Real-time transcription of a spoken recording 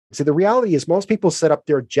See, the reality is most people set up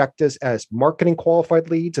their objectives as marketing qualified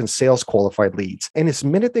leads and sales qualified leads. And the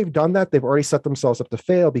minute they've done that, they've already set themselves up to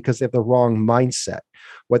fail because they have the wrong mindset.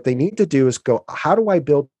 What they need to do is go, how do I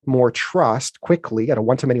build more trust quickly at a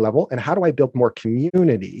one-to-many level? And how do I build more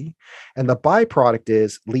community? And the byproduct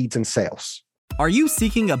is leads and sales. Are you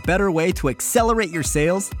seeking a better way to accelerate your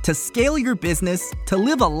sales, to scale your business, to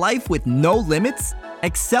live a life with no limits?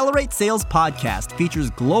 Accelerate Sales Podcast features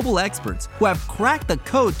global experts who have cracked the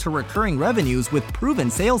code to recurring revenues with proven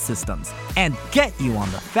sales systems and get you on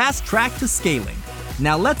the fast track to scaling.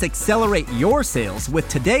 Now let's accelerate your sales with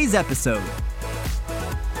today's episode.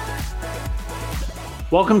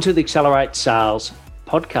 Welcome to the Accelerate Sales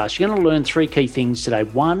Podcast. You're going to learn three key things today.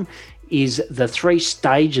 One is the three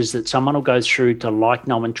stages that someone will go through to like,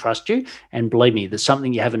 know, and trust you. And believe me, there's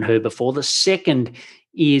something you haven't heard before. The second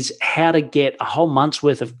is how to get a whole month's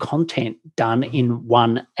worth of content done in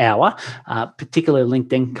 1 hour, particularly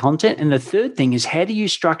LinkedIn content. And the third thing is how do you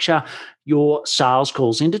structure your sales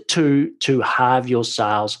calls into two to halve your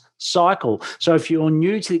sales cycle. So if you're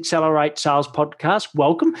new to the Accelerate Sales Podcast,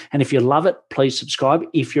 welcome. And if you love it, please subscribe.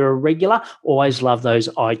 If you're a regular, always love those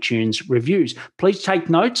iTunes reviews. Please take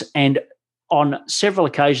notes, and on several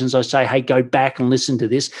occasions, I say, hey, go back and listen to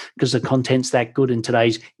this because the content's that good in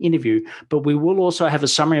today's interview. But we will also have a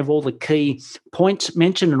summary of all the key points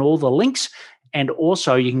mentioned and all the links. And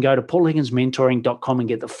also, you can go to paulhigginsmentoring.com and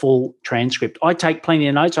get the full transcript. I take plenty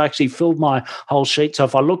of notes. I actually filled my whole sheet. So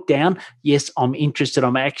if I look down, yes, I'm interested.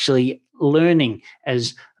 I'm actually learning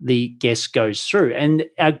as the guest goes through. And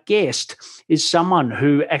our guest is someone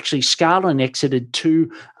who actually scaled and exited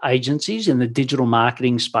 2 agencies in the digital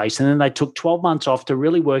marketing space. And then they took 12 months off to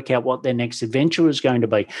really work out what their next adventure was going to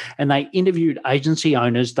be. And they interviewed agency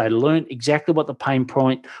owners. They learned exactly what the pain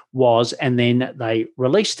point was, and then they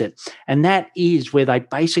released it. And that is where they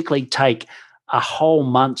basically take a whole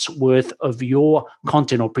month's worth of your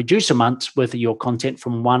content, or produce a month's worth of your content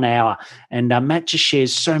from 1 hour. And Matt just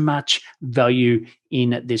shares so much value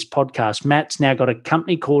in this podcast. Matt's now got a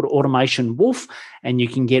company called Automation Wolf, and you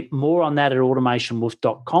can get more on that at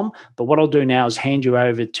automationwolf.com. But what I'll do now is hand you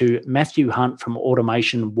over to Matthew Hunt from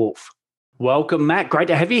Automation Wolf. Welcome, Matt. Great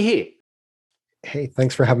to have you here. Hey,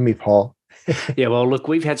 thanks for having me, Paul. Yeah, well, look,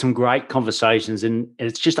 we've had some great conversations, and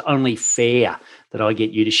it's just only fair that I get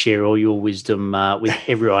you to share all your wisdom with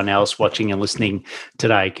everyone else watching and listening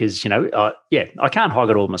today, because, I can't hog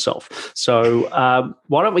it all myself. So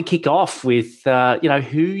why don't we kick off with,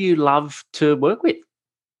 who you love to work with?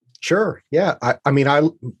 Sure. Yeah. I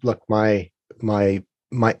look, my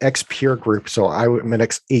ex-peer group. So I'm an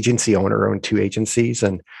ex-agency owner, own 2 agencies,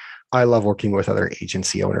 and I love working with other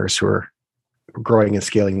agency owners who are growing and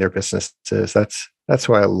scaling their businesses. That's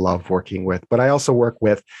who I love working with. But I also work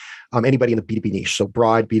with anybody in the B2B niche. So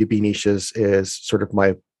broad B2B niches is sort of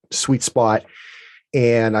my sweet spot.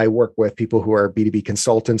 And I work with people who are B2B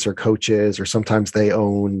consultants or coaches, or sometimes they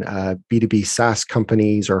own B2B SaaS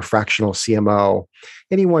companies or fractional CMO.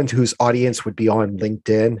 Anyone whose audience would be on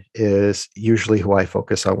LinkedIn is usually who I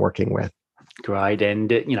focus on working with. Great.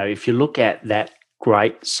 And, if you look at that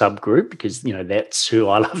great subgroup, because that's who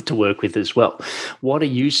I love to work with as well, what do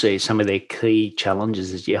you see as some of their key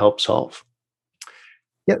challenges that you help solve?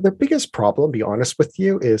 Yeah, the biggest problem, to be honest with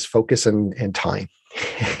you, is focus and time.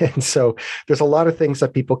 And so there's a lot of things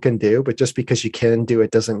that people can do, but just because you can do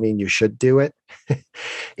it doesn't mean you should do it.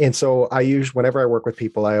 And so whenever I work with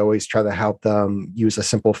people, I always try to help them use a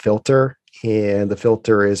simple filter. And the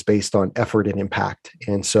filter is based on effort and impact.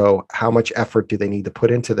 And so how much effort do they need to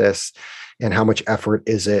put into this? And how much effort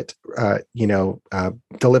is it,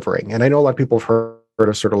 delivering? And I know a lot of people have heard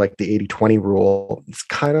of sort of like the 80-20 rule. It's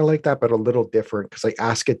kind of like that, but a little different because I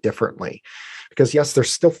ask it differently. Because yes,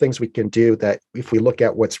 there's still things we can do that if we look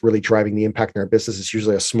at what's really driving the impact in our business, it's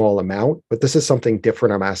usually a small amount. But this is something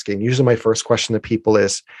different I'm asking. Usually my first question to people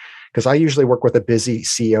is, because I usually work with a busy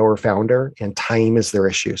CEO or founder, and time is their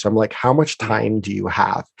issue. So I'm like, how much time do you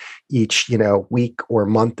have each, week or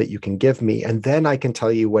month that you can give me? And then I can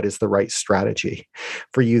tell you what is the right strategy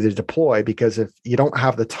for you to deploy. Because if you don't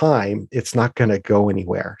have the time, it's not going to go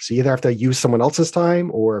anywhere. So you either have to use someone else's time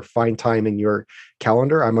or find time in your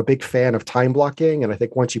calendar. I'm a big fan of time blocking. And I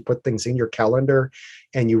think once you put things in your calendar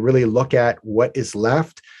and you really look at what is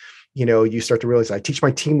left, you start to realize I teach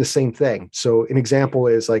my team the same thing. So an example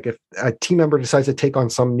is like if a team member decides to take on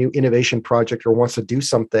some new innovation project or wants to do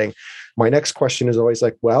something, my next question is always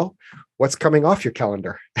like, well, what's coming off your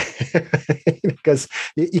calendar? Because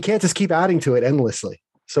you can't just keep adding to it endlessly.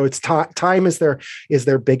 So it's time is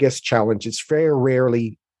their biggest challenge. It's very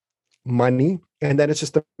rarely money. And then it's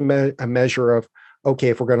just a measure of, okay,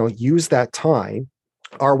 if we're going to use that time,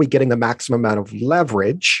 are we getting the maximum amount of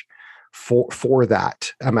leverage for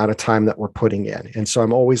that amount of time that we're putting in? And so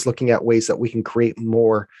I'm always looking at ways that we can create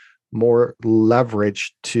more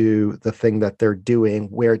leverage to the thing that they're doing,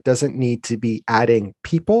 where it doesn't need to be adding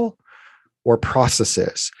people or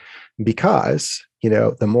processes, because,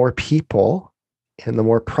 the more people and the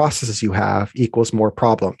more processes you have equals more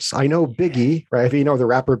problems. I know Biggie, right? If you know the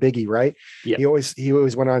rapper Biggie, right? Yep. He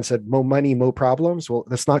always went on and said, "More money, more problems." Well,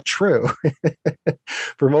 that's not true.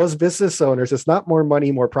 For most business owners, it's not more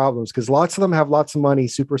money, more problems, because lots of them have lots of money,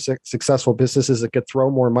 super successful businesses that could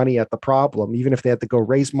throw more money at the problem, even if they had to go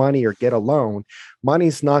raise money or get a loan.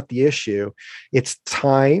 Money's not the issue. It's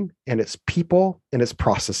time, and it's people, and it's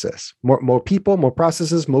processes. More people, more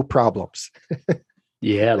processes, more problems.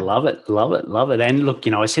 Yeah, love it, love it, love it. And look,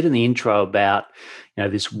 I said in the intro about,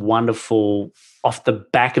 this wonderful, off the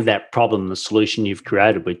back of that problem, the solution you've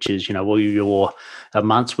created, which is, you're a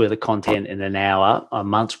month's worth of content in an hour, a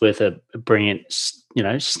month's worth of brilliant,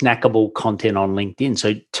 snackable content on LinkedIn.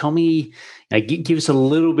 So tell me, give us a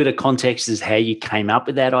little bit of context as how you came up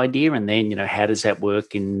with that idea, and then, how does that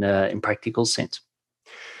work in practical sense?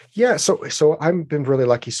 Yeah, so I've been really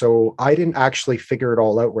lucky. So I didn't actually figure it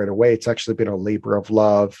all out right away. It's actually been a labor of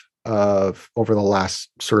love of over the last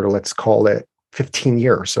sort of, let's call it 15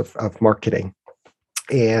 years of marketing,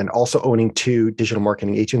 and also owning 2 digital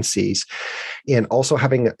marketing agencies, and also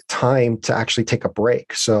having time to actually take a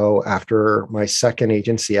break. So after my second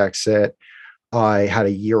agency exit, I had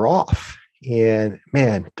a year off. And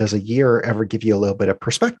man, does a year ever give you a little bit of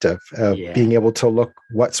perspective of being able to look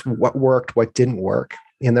what worked, what didn't work.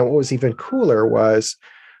 And then what was even cooler was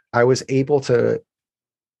I was able to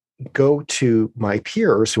go to my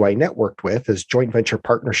peers who I networked with as joint venture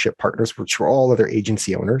partnership partners, which were all other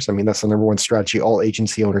agency owners. I mean, that's the number one strategy all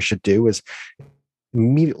agency owners should do, is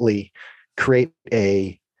immediately create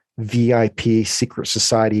a VIP secret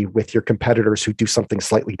society with your competitors who do something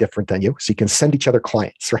slightly different than you, so you can send each other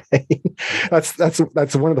clients, right? That's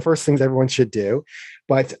one of the first things everyone should do.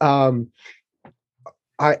 But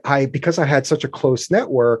I because I had such a close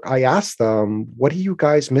network, I asked them, "What are you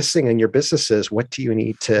guys missing in your businesses? What do you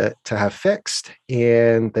need to have fixed?"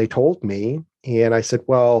 And they told me, and I said,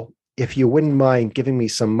 "Well, if you wouldn't mind giving me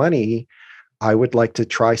some money, I would like to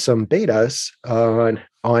try some betas on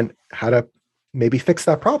how to maybe fix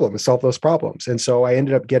that problem and solve those problems." And so I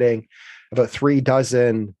ended up getting about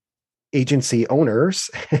 36 agency owners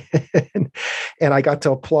and I got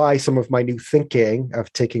to apply some of my new thinking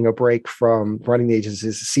of taking a break from running the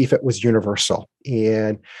agencies to see if it was universal.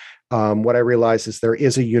 And what I realized is there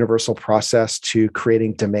is a universal process to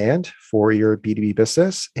creating demand for your B2B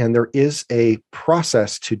business, and there is a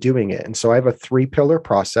process to doing it. And so I have a 3-pillar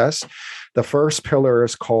process. The first pillar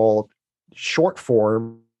is called short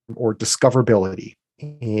form or discoverability.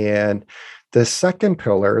 And the second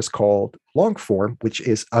pillar is called long form, which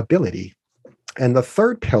is ability. And the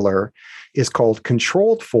third pillar is called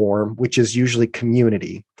controlled form, which is usually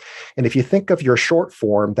community. And if you think of your short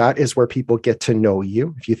form, that is where people get to know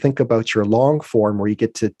you. If you think about your long form, where you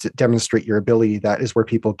get to demonstrate your ability, that is where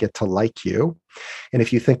people get to like you. And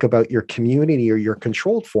if you think about your community or your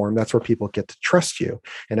controlled form, that's where people get to trust you.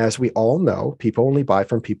 And as we all know, people only buy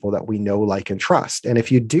from people that we know, like, and trust. And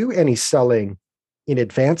if you do any selling in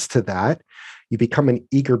advance to that, you become an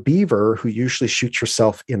eager beaver who usually shoots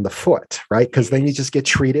yourself in the foot, right? Because then you just get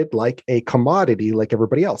treated like a commodity like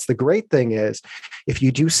everybody else. The great thing is, if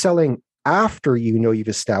you do selling after you know you've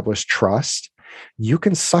established trust, you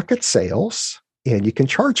can suck at sales and you can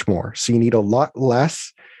charge more. So you need a lot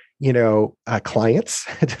less clients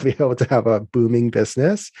to be able to have a booming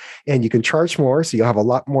business, and you can charge more. So you'll have a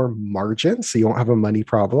lot more margin. So you won't have a money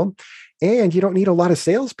problem, and you don't need a lot of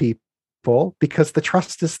salespeople, because the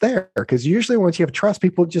trust is there. Because usually once you have trust,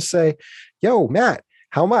 people just say, "Yo, Matt,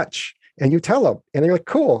 how much?" And you tell them, and they're like,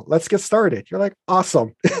 "Cool, let's get started." You're like,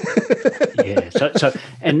 "Awesome." Yeah. So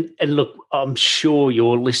look, I'm sure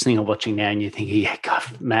you're listening or watching now, and you're thinking, "Yeah, God,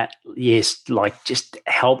 Matt, yes, like, just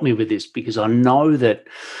help me with this," because I know that,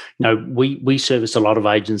 we serviced a lot of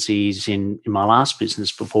agencies in my last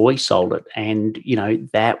business before we sold it, and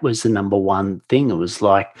that was the number one thing. It was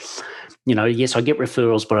like, yes, I get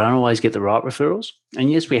referrals, but I don't always get the right referrals.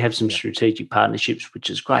 And yes, we have some strategic partnerships, which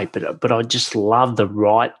is great, but I just love the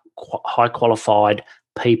right, high qualified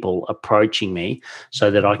people approaching me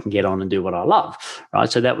so that I can get on and do what I love,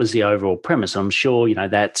 right? So that was the overall premise. I'm sure,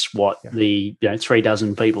 that's what the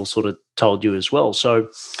 36 people sort of told you as well. So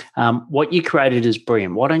what you created is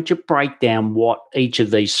brilliant. Why don't you break down what each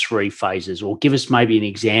of these 3 phases, or give us maybe an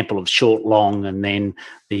example of short, long, and then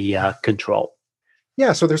the control?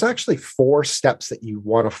 Yeah, so there's actually 4 steps that you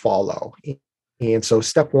want to follow. And so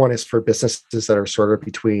step one is for businesses that are sort of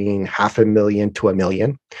between $500,000 to $1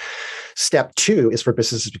 million. Step two is for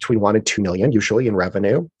businesses between 1 and 2 million, usually in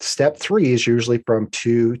revenue. Step three is usually from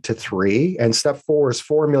 2 to 3. And step four is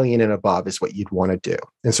 4 million and above is what you'd want to do.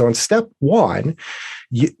 And so in step one,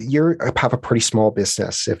 you have a pretty small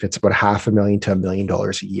business if it's about $500,000 to $1 million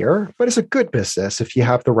a year, but it's a good business if you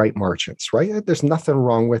have the right margins, right? There's nothing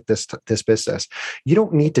wrong with this business. You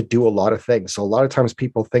don't need to do a lot of things. So a lot of times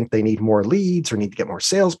people think they need more leads or need to get more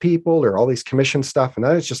salespeople or all these commission stuff. And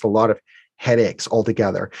that is just a lot of headaches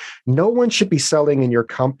altogether. No one should be selling in your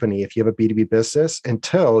company if you have a B2B business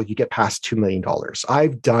until you get past $2 million.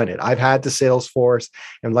 I've done it. I've had the sales force.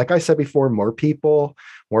 And like I said before, more people,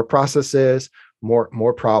 more processes,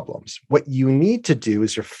 more problems. What you need to do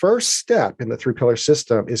is your first step in the 3-pillar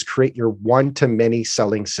system is create your one-to-many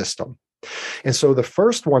selling system. And so the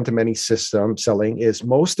first one-to-many system selling is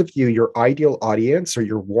most of you, your ideal audience or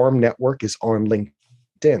your warm network is on LinkedIn.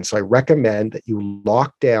 So I recommend that you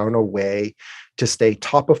lock down a way to stay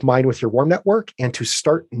top of mind with your warm network and to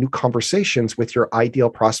start new conversations with your ideal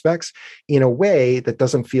prospects in a way that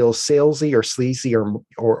doesn't feel salesy or sleazy or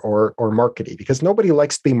markety, because nobody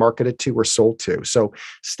likes to be marketed to or sold to. So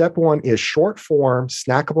step one is short form,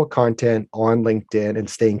 snackable content on LinkedIn and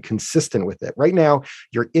staying consistent with it. Right now,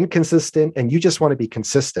 you're inconsistent and you just want to be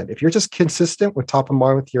consistent. If you're just consistent with top of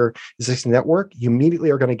mind with your existing network, you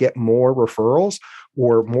immediately are going to get more referrals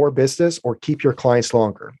or more business or keep your clients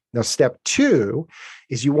longer. Now, step two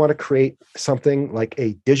is you want to create something like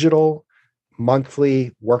a digital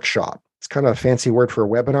monthly workshop. It's kind of a fancy word for a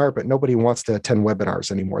webinar, but nobody wants to attend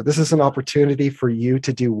webinars anymore. This is an opportunity for you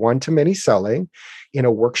to do one-to-many selling in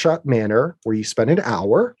a workshop manner where you spend an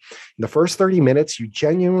hour. In the first 30 minutes, you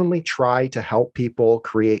genuinely try to help people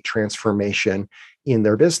create transformation in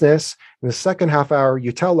their business. In the second half hour,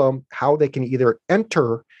 you tell them how they can either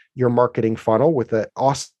enter your marketing funnel with an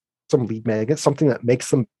awesome lead magnet, something that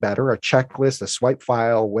makes them better, a checklist, a swipe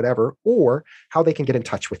file, whatever, or how they can get in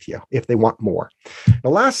touch with you if they want more. The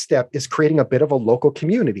last step is creating a bit of a local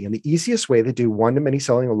community. And the easiest way to do one-to-many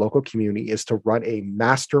selling a local community is to run a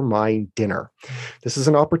mastermind dinner. This is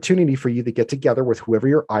an opportunity for you to get together with whoever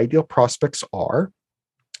your ideal prospects are,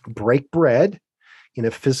 break bread in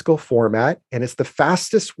a physical format, and it's the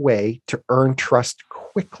fastest way to earn trust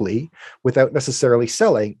quickly without necessarily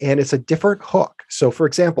selling. And it's a different hook. So for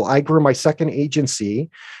example, I grew my second agency,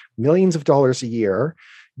 millions of dollars a year,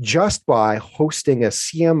 just by hosting a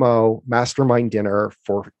CMO mastermind dinner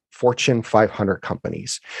for Fortune 500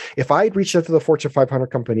 companies. If I had reached out to the Fortune 500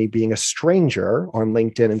 company being a stranger on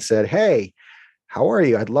LinkedIn and said, hey, how are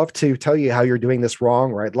you? I'd love to tell you how you're doing this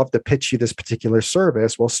wrong, or I'd love to pitch you this particular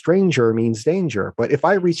service. Well, stranger means danger. But if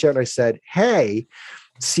I reach out and I said, hey,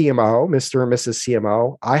 CMO, Mr. and Mrs.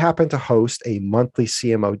 CMO, I happen to host a monthly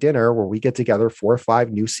CMO dinner where we get together 4 or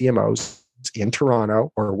 5 new CMOs in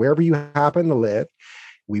Toronto or wherever you happen to live.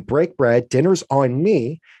 We break bread, dinner's on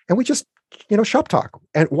me, and we just shop talk.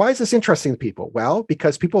 And why is this interesting to people? Well,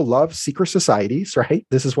 because people love secret societies, right?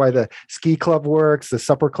 This is why the ski club works, the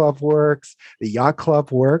supper club works, the yacht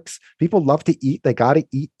club works. People love to eat. They got to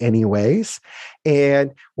eat anyways.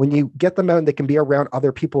 And when you get them out and they can be around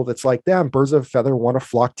other people that's like them, birds of a feather want to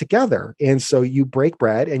flock together. And so you break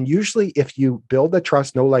bread. And usually if you build the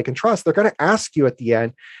trust, know, like, and trust, they're going to ask you at the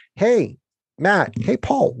end, hey, Matt, hey,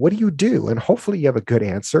 Paul, what do you do? And hopefully you have a good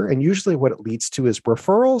answer. And usually what it leads to is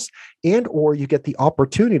referrals, and or you get the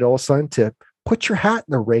opportunity all of a sudden to put your hat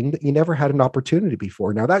in the ring that you never had an opportunity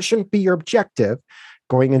before. Now, that shouldn't be your objective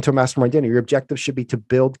going into a mastermind dinner. Your objective should be to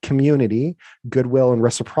build community, goodwill, and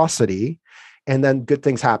reciprocity. And then good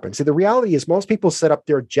things happen. See, the reality is most people set up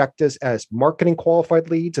their objectives as marketing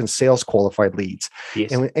qualified leads and sales qualified leads.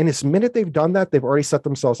 Yes. And the minute they've done that, they've already set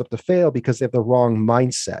themselves up to fail because they have the wrong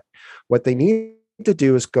mindset. What they need to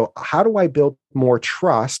do is go, how do I build more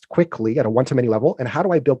trust quickly at a one-to-many level? And how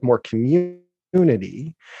do I build more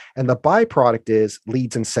community? And the byproduct is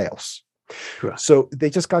leads and sales. Sure. So they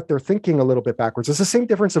just got their thinking a little bit backwards. It's the same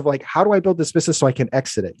difference of like, how do I build this business so I can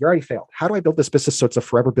exit it? You already failed. How do I build this business so it's a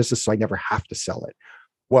forever business so I never have to sell it?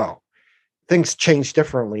 Well, things change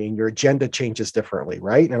differently and your agenda changes differently,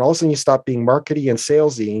 right? And all of a sudden you stop being markety and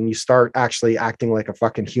salesy and you start actually acting like a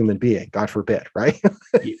fucking human being, God forbid, right?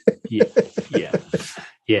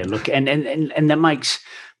 Yeah. Look, and that makes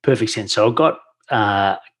perfect sense. So I've got,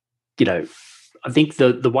 I think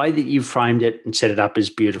the way that you've framed it and set it up is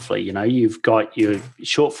beautifully. You've got your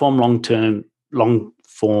short form, long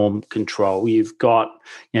form control. You've got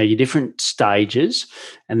your different stages,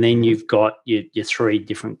 and then you've got your 3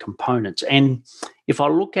 different components. And if I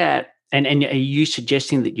look at And are you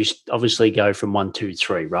suggesting that you obviously go from 1, 2,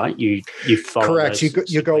 3, right? You follow. Correct.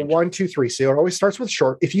 You go 1, 2, 3. So it always starts with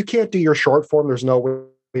short. If you can't do your short form, there's no way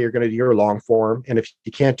you're going to do your long form. And if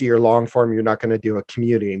you can't do your long form, you're not going to do a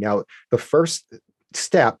community. Now, the first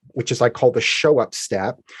step, which is I call the show up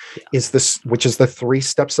step, is this, which is the 3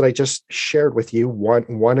 steps that I just shared with you.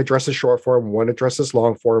 One addresses short form, one addresses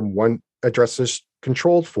long form, one addresses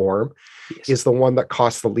controlled form. Is the one that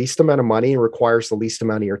costs the least amount of money and requires the least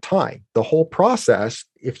amount of your time. The whole process,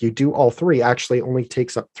 if you do all 3, actually only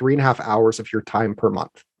takes up 3.5 hours of your time per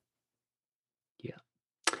month.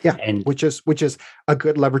 Yeah, and which is a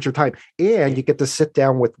good leverage of time, and you get to sit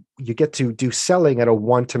down you get to do selling at a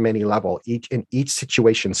one-to-many level in each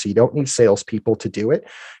situation. So you don't need salespeople to do it.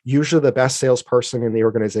 Usually, the best salesperson in the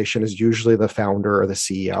organization is usually the founder or the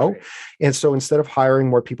CEO, and so instead of hiring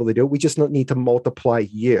more people to do it, we just need to multiply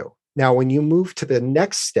you. Now, when you move to the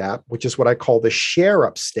next step, which is what I call the share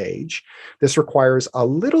up stage, this requires a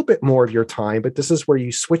little bit more of your time, but this is where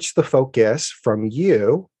you switch the focus from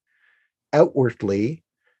you outwardly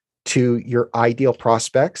to your ideal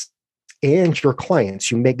prospects and your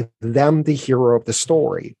clients. You make them the hero of the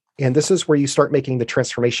story. And this is where you start making the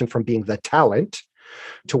transformation from being the talent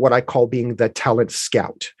to what I call being the talent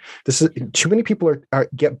scout. This is too many people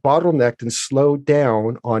get bottlenecked and slowed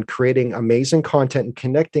down on creating amazing content and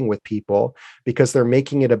connecting with people because they're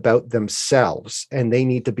making it about themselves and they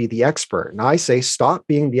need to be the expert. And I say, stop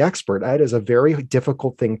being the expert. That is a very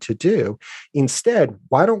difficult thing to do. Instead,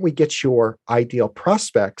 why don't we get your ideal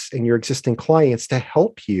prospects and your existing clients to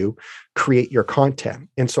help you create your content?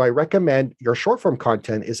 And so I recommend your short form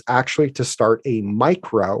content is actually to start a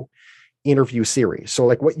micro interview series. So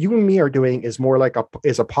like what you and me are doing is more like a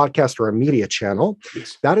podcast or a media channel.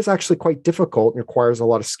 Yes. That is actually quite difficult and requires a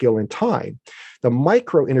lot of skill and time. The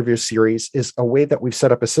micro interview series is a way that we've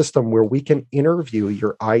set up a system where we can interview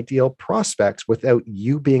your ideal prospects without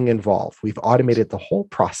you being involved. We've automated the whole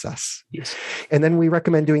process. Yes. And then we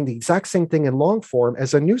recommend doing the exact same thing in long form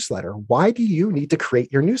as a newsletter. Why do you need to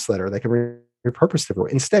create your newsletter? They can repurposed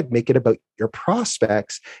everywhere. Instead, make it about your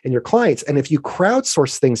prospects and your clients. And if you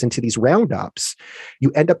crowdsource things into these roundups,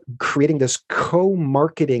 you end up creating this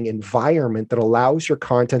co-marketing environment that allows your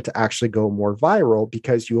content to actually go more viral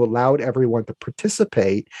because you allowed everyone to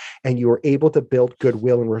participate and you were able to build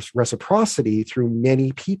goodwill and reciprocity through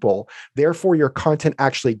many people. Therefore, your content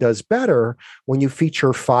actually does better when you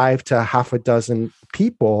feature 5 to half a dozen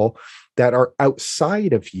people that are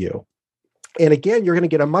outside of you. And again, you're going to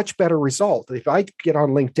get a much better result. If I get on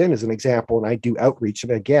LinkedIn as an example and I do outreach,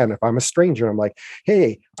 and again, if I'm a stranger, I'm like,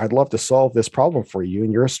 hey, I'd love to solve this problem for you.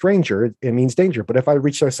 And you're a stranger, it means danger. But if I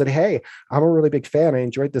reached out and said, hey, I'm a really big fan. I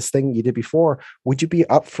enjoyed this thing you did before. Would you be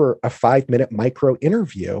up for a 5-minute micro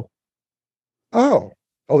interview? Oh,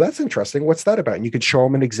 that's interesting. What's that about? And you could show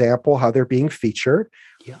them an example, how they're being featured.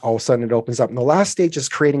 Yeah. All of a sudden it opens up. And the last stage is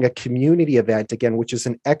creating a community event, again, which is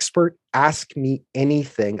an expert ask me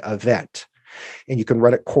anything event. And you can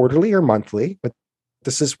run it quarterly or monthly, but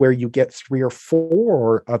this is where you get 3 or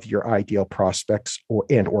 4 of your ideal prospects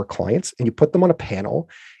or clients, and you put them on a panel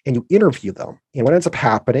and you interview them. And what ends up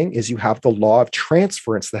happening is you have the law of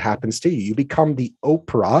transference that happens to you. You become the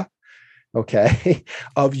Oprah,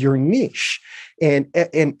 of your niche. And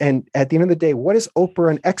at the end of the day, what is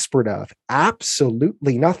Oprah an expert of?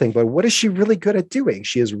 Absolutely nothing. But what is she really good at doing?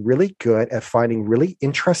 She is really good at finding really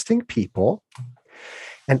interesting people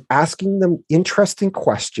and asking them interesting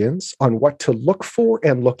questions on what to look for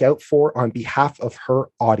and look out for on behalf of her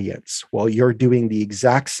audience. Well, you're doing the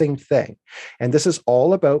exact same thing. And this is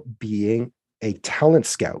all about being a talent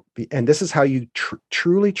scout. And this is how you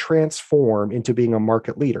truly transform into being a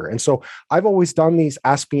market leader. And so I've always done these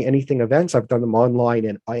Ask Me Anything events. I've done them online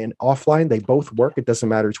and offline. They both work. It doesn't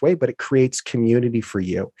matter which way, but it creates community for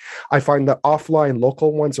you. I find the offline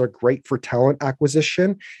local ones are great for talent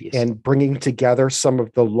acquisition and bringing together some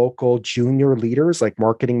of the local junior leaders like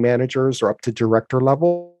marketing managers or up to director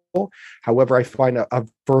level. However, I find a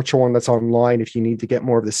virtual one that's online, if you need to get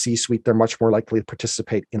more of the C-suite, they're much more likely to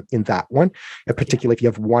participate in that one. And particularly if you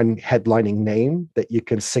have one headlining name that you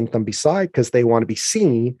can sync them beside because they want to be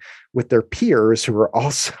seen with their peers who are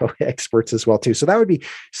also experts as well too. So that would be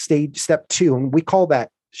step 2. And we call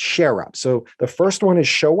that share up. So the first one is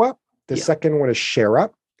show up. The second one is share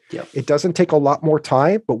up. Yep. It doesn't take a lot more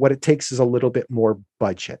time, but what it takes is a little bit more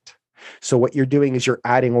budget. So what you're doing is you're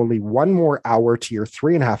adding only 1 more hour to your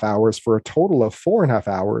 3.5 hours for a total of 4.5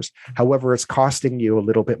 hours. However, it's costing you a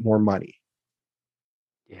little bit more money.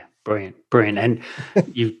 Yeah, brilliant. And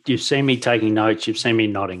you've seen me taking notes. You've seen me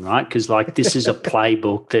nodding, right? Because this is a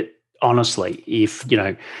playbook that honestly, if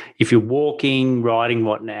you're walking, riding,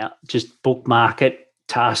 whatnot, just bookmark it.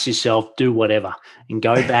 task yourself, do whatever, and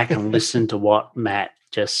go back and listen to what Matt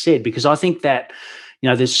just said, because I think that,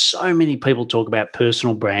 there's so many people talk about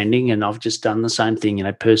personal branding, and I've just done the same thing,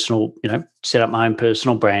 personal, set up my own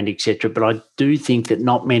personal brand, etc. But I do think that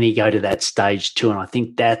not many go to that stage too, and I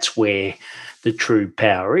think that's where the true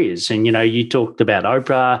power is. And, you talked about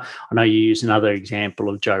Oprah. I know you use another example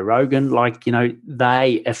of Joe Rogan.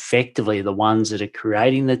 They effectively are the ones that are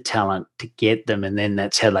creating the talent to get them, and then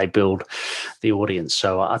that's how they build the audience.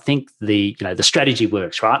 So I think the strategy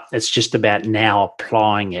works, right? It's just about now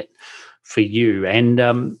applying it for you.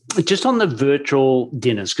 And just on the virtual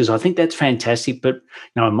dinners, because I think that's fantastic. But,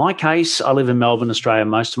 in my case, I live in Melbourne, Australia.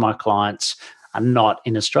 Most of my clients are not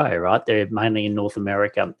in Australia, right? They're mainly in North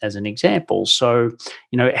America, as an example. So,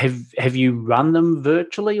 have you run them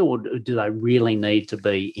virtually, or do they really need to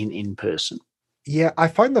be in person? Yeah, I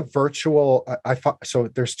find the virtual. So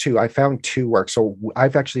there's two. I found two work. So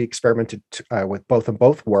I've actually experimented with both, and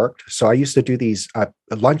both worked. So I used to do these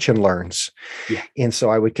lunch and learns, and so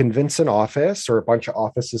I would convince an office or a bunch of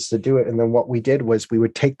offices to do it. And then what we did was we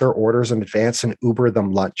would take their orders in advance and Uber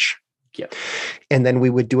them lunch. Yeah, and then we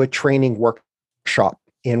would do a training workshop.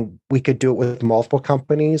 And we could do it with multiple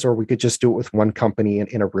companies, or we could just do it with one company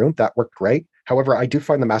in a room. That worked great. However, I do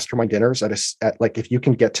find the mastermind dinners at if you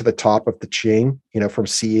can get to the top of the chain, from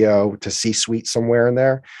CEO to C-suite somewhere in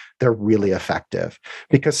there, they're really effective,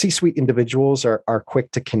 because C-suite individuals are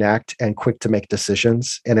quick to connect and quick to make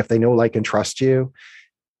decisions. And if they know, like, and trust you,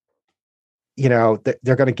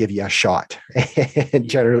 they're going to give you a shot. And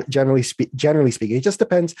generally speaking, it just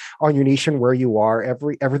depends on your niche and where you are.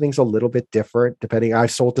 Everything's a little bit different depending.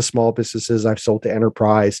 I've sold to small businesses, I've sold to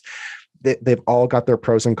enterprise. They've all got their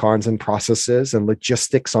pros and cons and processes and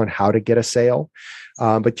logistics on how to get a sale.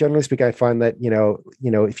 But generally speaking, I find that,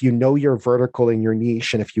 if you know your vertical in your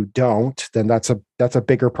niche, and if you don't, then that's a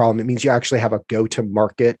bigger problem. It means you actually have a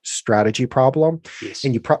go-to-market strategy problem. Yes.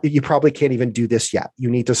 And you probably can't even do this yet.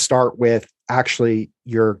 You need to start with actually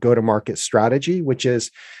your go-to-market strategy, which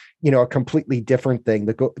is, a completely different thing.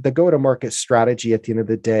 The go-to-market strategy at the end of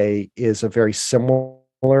the day is a very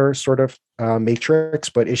similar sort of matrix,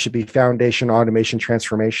 but it should be foundation, automation,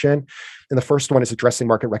 transformation. And the first one is addressing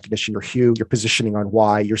market recognition, your who, your positioning on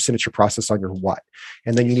why, your signature process on your what.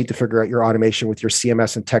 And then you need to figure out your automation with your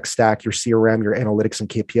CMS and tech stack, your CRM, your analytics and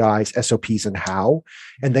KPIs, SOPs, and how.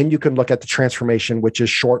 And then you can look at the transformation, which is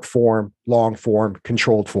short form, long form,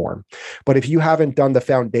 controlled form. But if you haven't done the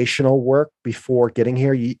foundational work before getting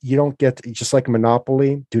here, you don't get, just like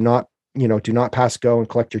Monopoly, do not pass go and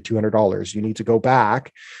collect your $200. You need to go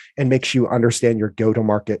back and make sure you understand your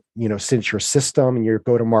go-to-market, since your system and your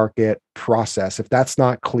go-to-market process. If that's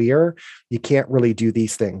not clear, you can't really do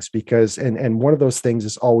these things, because, and one of those things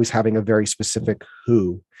is always having a very specific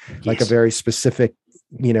who, like a very specific,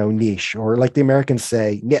 niche, or like the Americans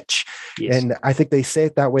say, niche. Yes. And I think they say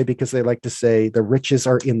it that way because they like to say the riches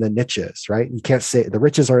are in the niches, right? You can't say the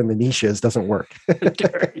riches are in the niches, doesn't work.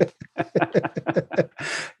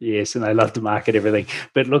 Yes, and they love to market everything.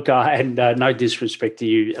 But look, no disrespect to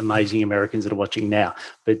you amazing Americans that are watching now,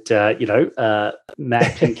 but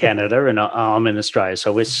Matt in Canada and I'm in Australia,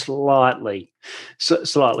 so we're slightly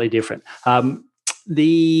different.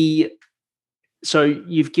 So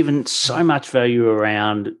you've given so much value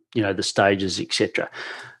around, the stages, etc.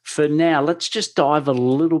 For now, let's just dive a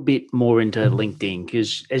little bit more into LinkedIn,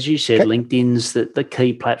 because, as you said, LinkedIn's the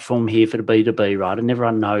key platform here for the B2B, right? And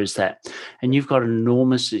everyone knows that. And you've got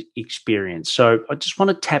enormous experience. So I just want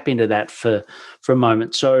to tap into that for a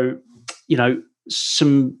moment. So,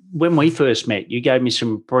 when we first met, you gave me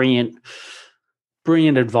some brilliant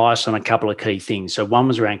advice on a couple of key things. So one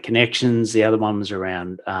was around connections, the other one was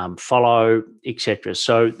around follow, etc.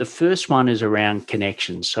 So the first one is around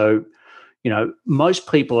connections. So, most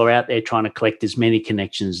people are out there trying to collect as many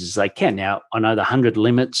connections as they can. Now, I know the 100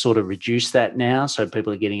 limit sort of reduced that now, so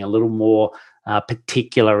people are getting a little more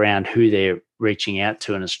particular around who they're reaching out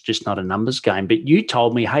to, and it's just not a numbers game. But you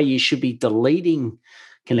told me, hey, you should be deleting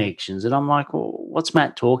connections. And I'm like, well, what's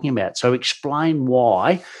Matt talking about? So explain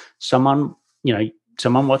why someone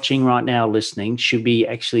watching right now, listening, should be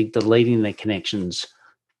actually deleting their connections.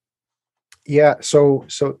 Yeah. So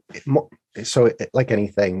like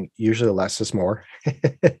anything, usually less is more.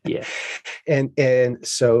 Yeah. And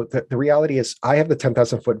so the reality is, I have the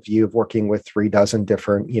 10,000 foot view of working with 36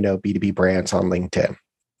 different, B2B brands on LinkedIn.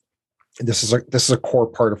 This is a core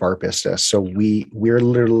part of our business. So we're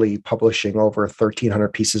literally publishing over 1,300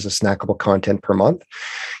 pieces of snackable content per month,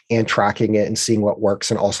 and tracking it and seeing what works,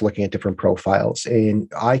 and also looking at different profiles.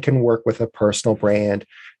 And I can work with a personal brand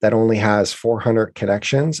that only has 400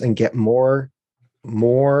 connections and get more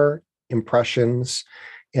impressions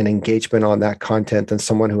and engagement on that content than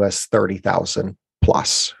someone who has 30,000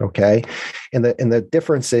 plus. Okay. And the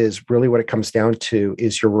difference is really what it comes down to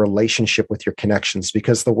is your relationship with your connections,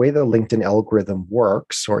 because the way the LinkedIn algorithm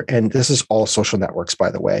works, and this is all social networks,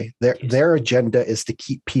 by the way, their agenda is to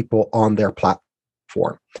keep people on their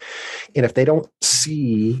platform. And if they don't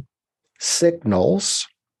see signals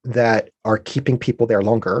that are keeping people there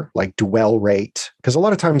longer, like dwell rate, because a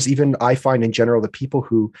lot of times, even I find in general, the people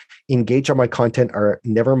who engage on my content are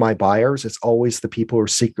never my buyers. It's always the people who are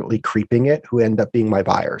secretly creeping it who end up being my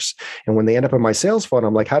buyers. And when they end up in my sales funnel,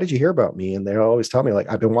 I'm like, how did you hear about me? And they always tell me, like,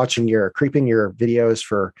 I've been watching creeping your videos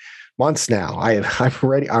for months now. I'm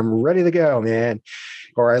ready to go, man.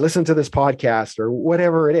 Or I listen to this podcast or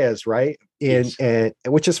whatever it is, right? And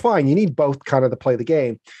which is fine. You need both kind of to play the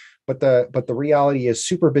game. But the reality is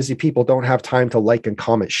super busy people don't have time to like and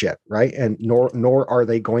comment shit, right? And nor are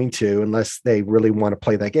they going to unless they really want to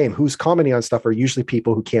play that game. Who's commenting on stuff are usually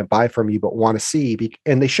people who can't buy from you but want to see,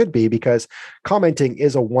 and they should be, because commenting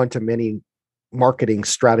is a one-to-many marketing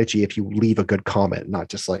strategy if you leave a good comment, not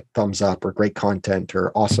just like thumbs up or great content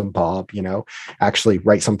or awesome Bob, actually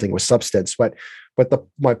write something with substance. But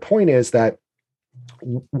my point is that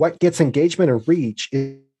what gets engagement and reach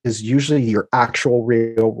is usually your actual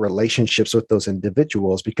real relationships with those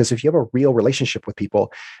individuals. Because if you have a real relationship with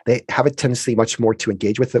people, they have a tendency much more to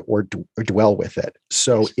engage with it or dwell with it.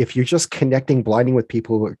 So if you're just connecting blindly with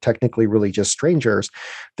people who are technically really just strangers,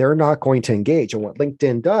 they're not going to engage. And what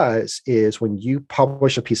LinkedIn does is when you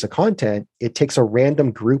publish a piece of content, it takes a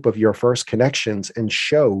random group of your first connections and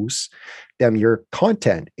shows them your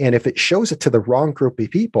content. And if it shows it to the wrong group of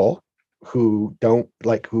people, who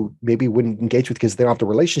maybe wouldn't engage with because they don't have the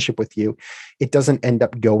relationship with you, it doesn't end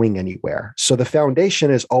up going anywhere. So the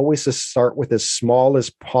foundation is always to start with as small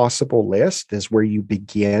as possible list is where you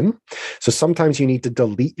begin. So sometimes you need to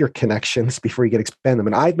delete your connections before you can expand them.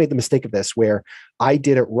 And I've made the mistake of this where I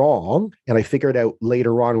did it wrong, and I figured out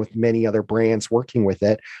later on with many other brands working with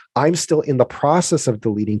it. I'm still in the process of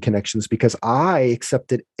deleting connections because I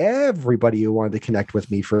accepted everybody who wanted to connect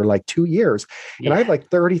with me for like 2 years. Yeah. And I have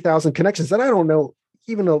like 30,000 connections, and I don't know,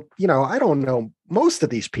 even though, I don't know most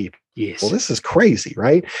of these people. Yes. Well, this is crazy,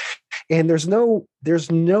 right? And there's no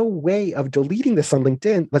way of deleting this on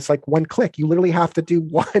LinkedIn. That's like one click. You literally have to do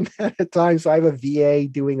one at a time. So I have a VA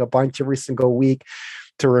doing a bunch every single week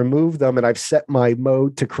to remove them. And I've set my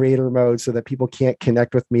mode to creator mode so that people can't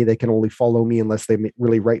connect with me. They can only follow me unless they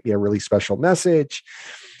really write me a really special message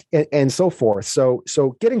and so forth. So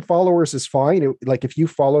getting followers is fine. Like if you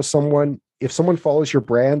follow someone, if someone follows your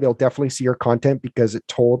brand, they'll definitely see your content because it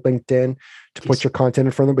told LinkedIn to put your content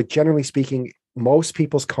in front of them. But generally speaking, most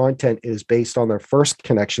people's content is based on their first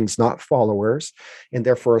connections, not followers. And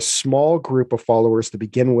therefore, a small group of followers to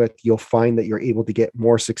begin with, you'll find that you're able to get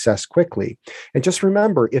more success quickly. And just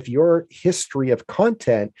remember, if your history of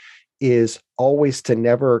content is always to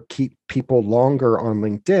never keep people longer on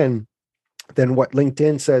LinkedIn, then what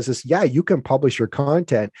LinkedIn says is, yeah, you can publish your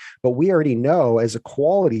content, but we already know as a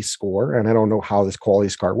quality score, and I don't know how this quality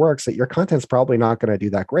score works, that your content's probably not going to do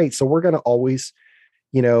that great. So we're going to always,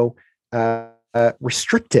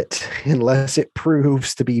 restrict it unless it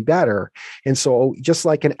proves to be better. And so just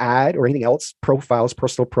like an ad or anything else,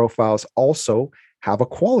 personal profiles also have a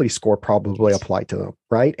quality score probably applied to them,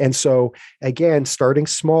 right? And so again, starting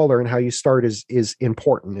smaller and how you start is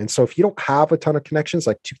important. And so if you don't have a ton of connections,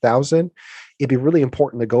 like 2,000, it'd be really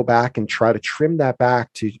important to go back and try to trim that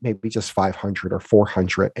back to maybe just 500 or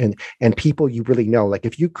 400. And people you really know, like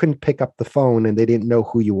if you couldn't pick up the phone and they didn't know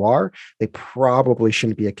who you are, they probably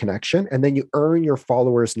shouldn't be a connection. And then you earn your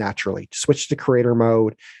followers naturally. Switch to creator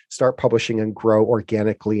mode, start publishing and grow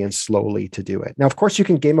organically and slowly to do it. Now, of course, you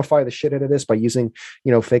can gamify the shit out of this by using,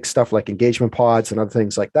 fake stuff like engagement pods and other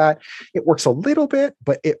things like that. It works a little bit,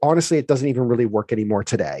 but honestly, it doesn't even really work anymore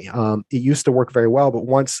today. It used to work very well, but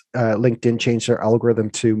once LinkedIn changed their algorithm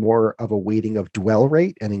to more of a weighting of dwell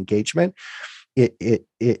rate and engagement,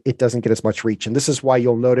 it doesn't get as much reach. And this is why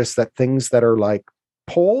you'll notice that things that are like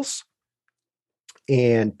polls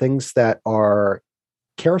and things that are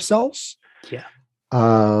carousels,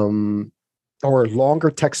 or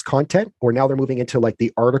longer text content, or now they're moving into like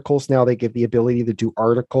the articles. Now they give the ability to do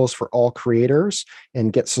articles for all creators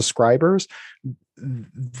and get subscribers.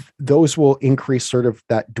 Those will increase sort of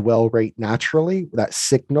that dwell rate naturally, that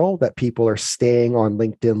signal that people are staying on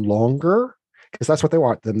LinkedIn longer, because that's what they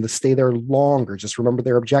want them to stay there longer. Just remember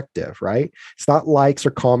their objective, right? It's not likes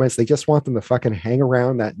or comments. They just want them to fucking hang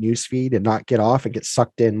around that newsfeed and not get off and get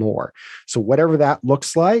sucked in more. So whatever that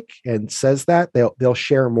looks like and says that, they'll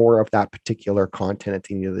share more of that particular content at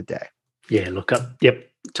the end of the day. Yeah, look up. Yep.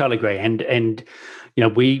 Totally agree. And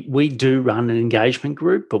we do run an engagement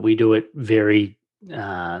group, but we do it very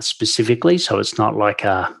specifically. So it's not like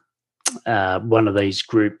one of these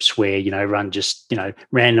groups where run just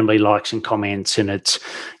randomly likes and comments, and it's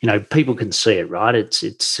people can see it, right?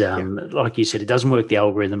 It's like you said, it doesn't work the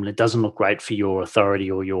algorithm, and it doesn't look great for your authority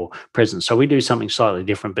or your presence. So we do something slightly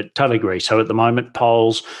different, but totally agree. So at the moment,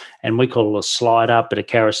 polls, and we call it a slider, but a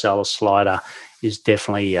carousel, a slider, is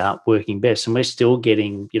definitely working best. And we're still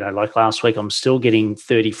getting, like last week, I'm still getting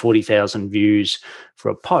 30, 40,000 views for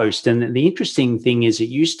a post. And the interesting thing is it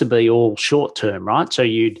used to be all short term, right? So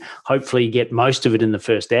you'd hopefully get most of it in the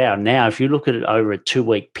first hour. Now, if you look at it over a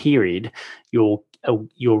 2-week period, your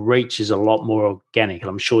reach is a lot more organic. And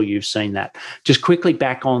I'm sure you've seen that. Just quickly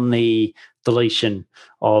back on the deletion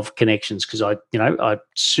of connections, because I as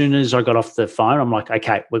soon as I got off the phone, I'm like,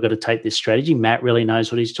 okay, we've got to take this strategy. Matt really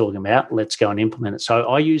knows what he's talking about. Let's go and implement it. So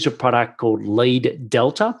I use a product called Lead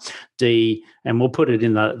Delta, and we'll put it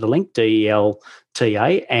in the link,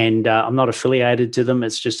 DELTA, and I'm not affiliated to them.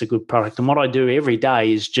 It's just a good product. And what I do every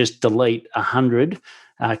day is just delete 100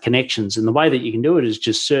 connections. And the way that you can do it is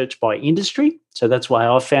just search by industry. So that's why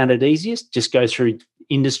I found it easiest. Just go through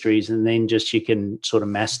industries, and then just you can sort of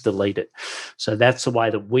mass delete it. So that's the way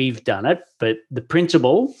that we've done it. But the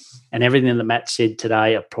principle and everything that Matt said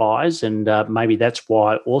today applies, and maybe that's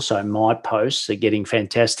why also my posts are getting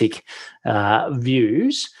fantastic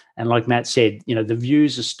views. And like Matt said, the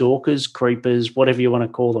views are stalkers, creepers, whatever you want to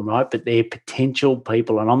call them, right? But they're potential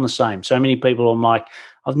people, and I'm the same. So many people, I'm like,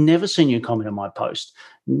 I've never seen you comment on my post.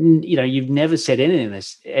 You've never said anything of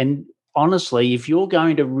this. And honestly, if you're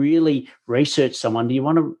going to really research someone, do you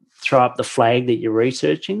want to throw up the flag that you're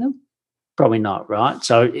researching them? Probably not, right?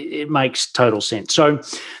 So it makes total sense. So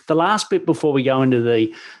the last bit before we go into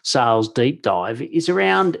the sales deep dive is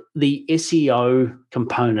around the SEO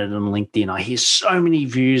component on LinkedIn. I hear so many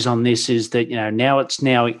views on this is that, now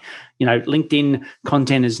LinkedIn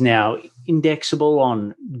content is now indexable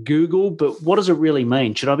on Google, but what does it really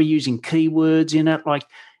mean? Should I be using keywords in it? Like,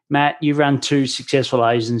 Matt, you run 2 successful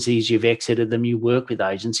agencies, you've exited them, you work with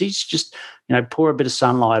agencies. Just, pour a bit of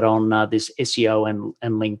sunlight on this SEO and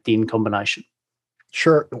LinkedIn combination.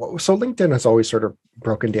 Sure. So LinkedIn has always sort of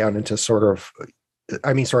broken down into SEO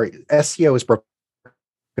is broken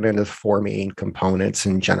into 4 main components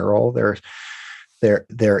in general. There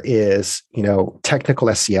is, technical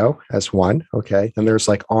SEO as one. Okay. Then there's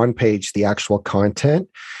like on page, the actual content.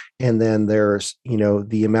 And then there's,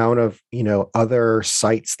 the amount of, other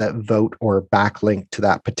sites that vote or backlink to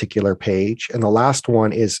that particular page. And the last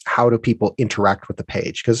one is how do people interact with the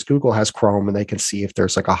page? Because Google has Chrome and they can see if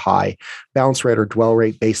there's like a high bounce rate or dwell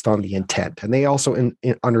rate based on the intent. And they also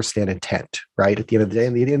understand intent, right? At the end of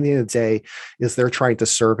the day, is they're trying to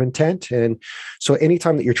serve intent. And so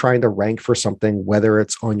anytime that you're trying to rank for something, whether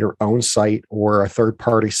it's on your own site or a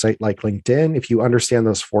third-party site like LinkedIn, if you understand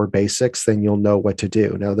those 4 basics, then you'll know what to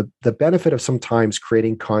do. Now, the benefit of sometimes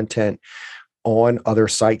creating content on other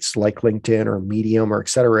sites like LinkedIn or Medium or et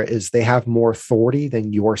cetera is they have more authority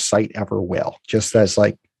than your site ever will, just as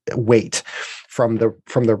like weight from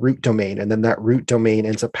the root domain. And then that root domain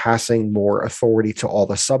ends up passing more authority to all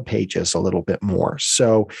the subpages a little bit more.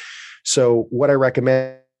 So what I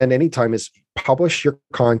recommend anytime is publish your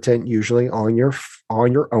content usually on your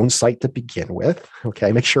own site to begin with.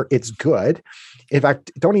 Okay. Make sure it's good. In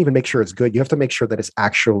fact, don't even make sure it's good. You have to make sure that it's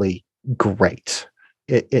actually great.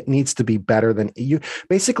 It needs to be better than you.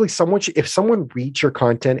 Basically, if someone reads your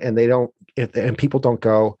content and and people don't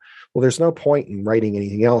go, well, there's no point in writing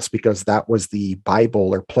anything else because that was the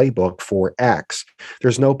Bible or playbook for X.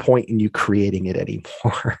 There's no point in you creating it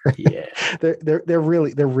anymore. Yeah, there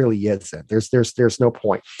really isn't. There's no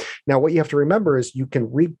point. Now, what you have to remember is you can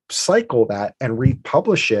recycle that and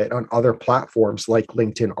republish it on other platforms like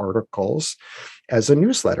LinkedIn articles as a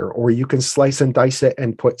newsletter, or you can slice and dice it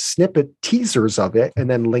and put snippet teasers of it and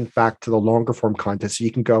then link back to the longer form content. So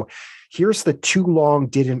you can go, here's the too long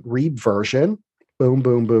didn't read version. Boom,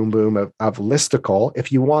 boom, boom, boom of listicle.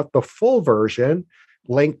 If you want the full version,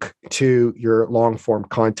 link to your long form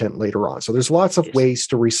content later on. So there's lots of ways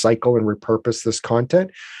to recycle and repurpose this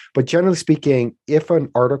content. But generally speaking, if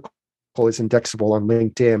an article is indexable on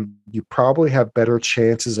LinkedIn, you probably have better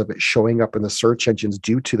chances of it showing up in the search engines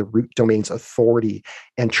due to the root domain's authority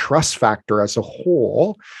and trust factor as a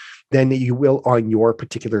whole than you will on your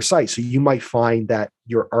particular site. So you might find that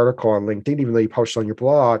your article on LinkedIn, even though you post on your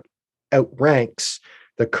blog, outranks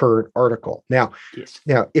the current article. Now,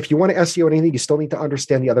 if you want to SEO anything, you still need to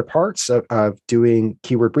understand the other parts of doing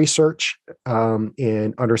keyword research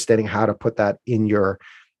and understanding how to put that in your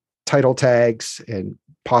title tags and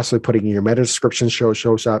possibly putting in your meta description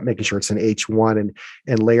shows up, making sure it's an H1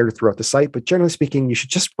 and layered throughout the site. But generally speaking, you should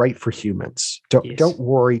just write for humans. Don't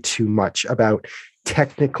worry too much about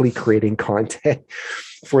technically creating content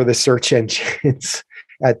for the search engines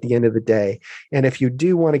at the end of the day. And if you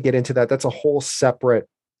do want to get into that, that's a whole separate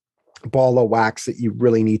ball of wax that you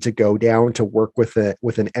really need to go down to work with an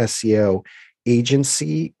SEO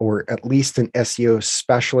agency, or at least an SEO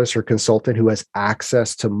specialist or consultant who has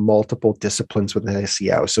access to multiple disciplines within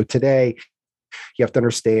SEO. So today, you have to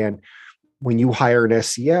understand, when you hire an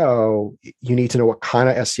SEO, you need to know what kind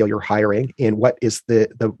of SEO you're hiring and what is the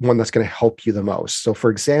one that's going to help you the most. So for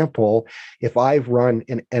example, if I've run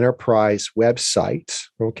an enterprise website,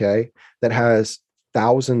 okay, that has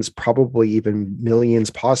thousands, probably even millions,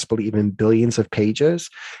 possibly even billions of pages,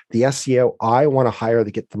 the SEO I want to hire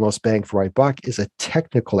to get the most bang for my buck is a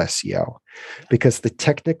technical SEO, because the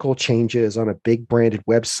technical changes on a big branded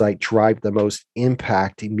website drive the most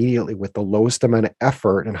impact immediately with the lowest amount of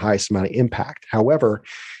effort and highest amount of impact. However,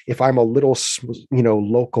 if I'm a little,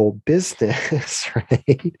 local business,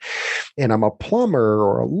 right, and I'm a plumber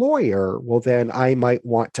or a lawyer, well, then I might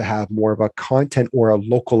want to have more of a content or a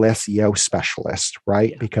local SEO specialist,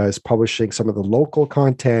 right? Yeah. Because publishing some of the local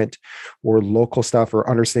content or local stuff, or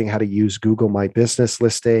understanding how to use Google My Business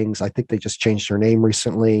listings. I think they just changed their name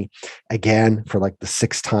recently, again, for like the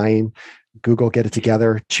 6th time. Google, get it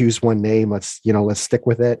together, choose one name. Let's stick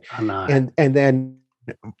with it. And then,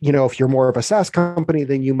 if you're more of a SaaS company,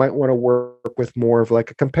 then you might want to work with more of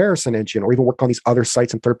like a comparison engine, or even work on these other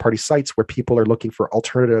sites and third-party sites where people are looking for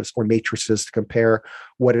alternatives or matrices to compare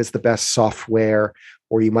what is the best software.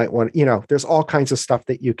 Or you might want, there's all kinds of stuff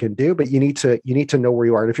that you can do, but you need to know where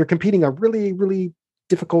you are. And if you're competing on really, really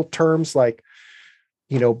difficult terms like,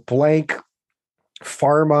 blank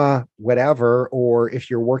pharma, whatever, or if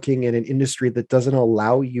you're working in an industry that doesn't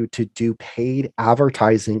allow you to do paid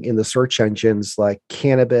advertising in the search engines like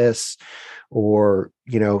cannabis or,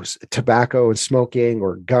 tobacco and smoking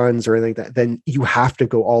or guns or anything like that, then you have to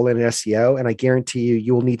go all in SEO. And I guarantee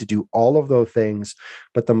you'll need to do all of those things.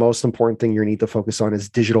 But the most important thing you need to focus on is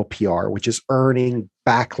digital PR, which is earning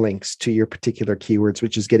backlinks to your particular keywords,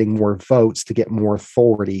 which is getting more votes to get more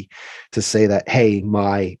authority to say that, hey,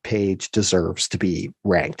 my page deserves to be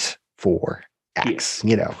ranked for X,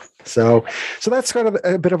 So that's kind of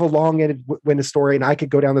a bit of a long-winded story. And I could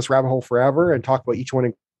go down this rabbit hole forever and talk about each one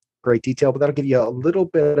in great detail, but that'll give you a little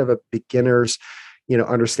bit of a beginner's,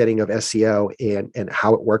 understanding of SEO and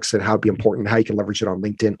how it works and how it'd be important, how you can leverage it on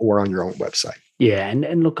LinkedIn or on your own website. Yeah.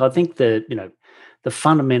 And look, I think that, the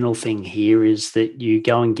fundamental thing here is that you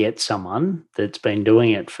go and get someone that's been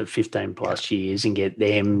doing it for 15 plus years and get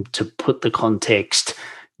them to put the context.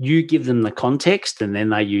 You give them the context and then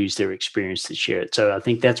they use their experience to share it. So I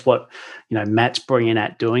think that's what, Matt's brilliant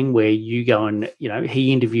at doing, where you go and,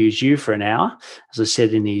 he interviews you for an hour, as I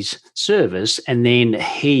said, in his service, and then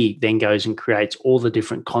he then goes and creates all the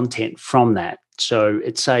different content from that. So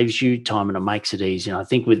it saves you time and it makes it easy. And I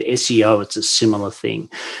think with SEO, it's a similar thing.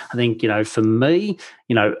 I think, for me,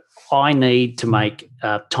 I need to make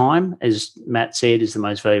time, as Matt said, is the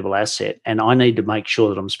most valuable asset. And I need to make sure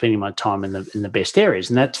that I'm spending my time in the best areas.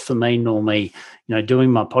 And that's for me normally,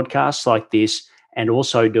 doing my podcasts like this and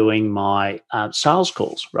also doing my sales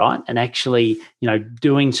calls, right? And actually,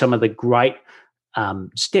 doing some of the great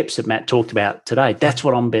steps that Matt talked about today. That's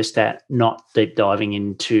what I'm best at, not deep diving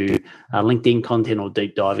into LinkedIn content or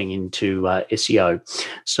deep diving into SEO.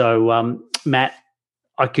 So, Matt,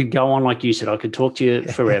 I could go on, like you said, I could talk to you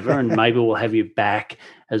forever, and maybe we'll have you back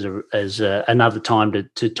as another time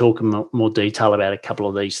to talk in more detail about a couple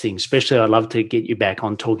of these things. Especially, I'd love to get you back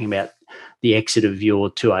on talking about the exit of your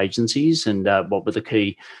 2 agencies and what were the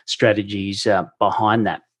key strategies behind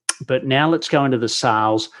that. But now let's go into the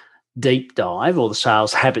sales deep dive, or the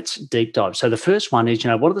sales habits deep dive. So the first one is,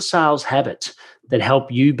 what are the sales habits that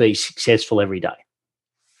help you be successful every day?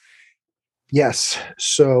 Yes.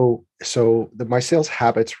 So my sales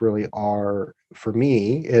habits really are, for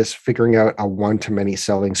me, is figuring out a one-to-many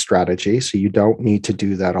selling strategy. So you don't need to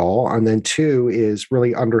do that all. And then 2 is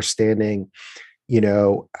really understanding,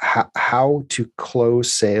 how to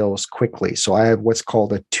close sales quickly. So I have what's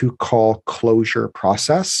called a 2-call closure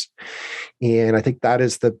process. And I think that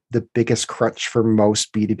is the biggest crutch for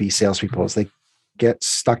most B2B salespeople, is they get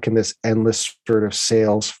stuck in this endless sort of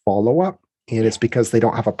sales follow-up. And it's because they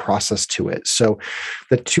don't have a process to it. So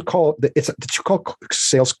the 2-call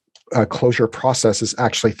sales closure process is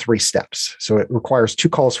actually 3 steps. So it requires 2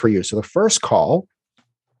 calls for you. So the first call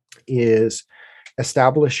is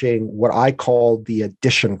establishing what I call the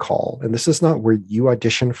audition call. And this is not where you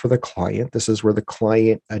audition for the client. This is where the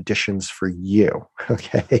client auditions for you.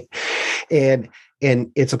 Okay. And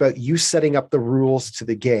And it's about you setting up the rules to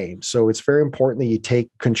the game. So it's very important that you take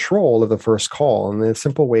control of the first call. And the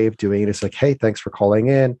simple way of doing it is like, hey, thanks for calling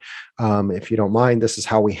in. If you don't mind, this is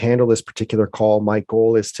how we handle this particular call. My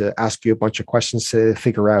goal is to ask you a bunch of questions to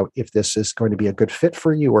figure out if this is going to be a good fit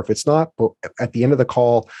for you or if it's not. But at the end of the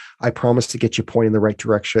call, I promise to get you pointed in the right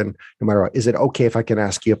direction, no matter what. Is it okay if I can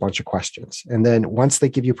ask you a bunch of questions? And then once they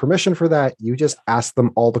give you permission for that, you just ask them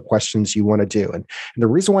all the questions you want to do. And the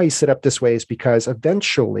reason why you set up this way is because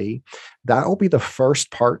eventually that will be the first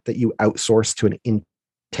part that you outsource to an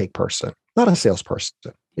intake person, not a salesperson.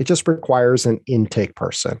 It just requires an intake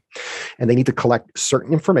person. And they need to collect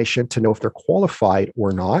certain information to know if they're qualified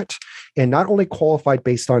or not. And not only qualified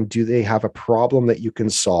based on do they have a problem that you can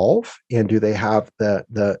solve and do they have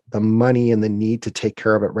the money and the need to take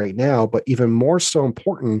care of it right now, but even more so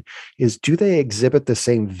important is do they exhibit the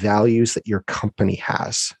same values that your company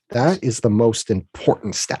has? That is the most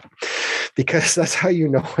important step because that's how you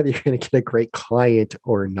know whether you're going to get a great client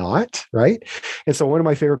or not, right? And so one of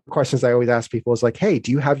my favorite questions I always ask people is like, hey,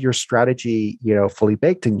 do you have your strategy, fully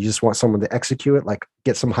baked and you just want someone to execute it, like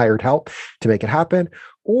get some hired help to make it happen?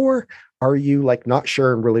 Or are you like not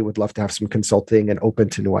sure and really would love to have some consulting and open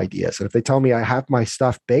to new ideas? And if they tell me I have my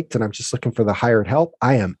stuff baked and I'm just looking for the hired help,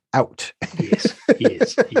 I am out. Yes.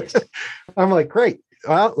 I'm like, great.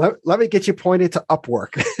 Well, let me get you pointed to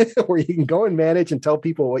Upwork where you can go and manage and tell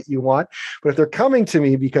people what you want. But if they're coming to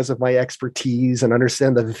me because of my expertise and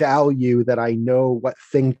understand the value that I know what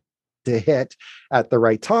thing to hit at the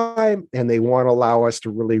right time, and they want to allow us to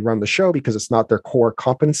really run the show because it's not their core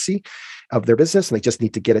competency of their business and they just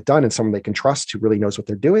need to get it done and someone they can trust who really knows what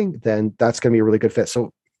they're doing, then that's going to be a really good fit.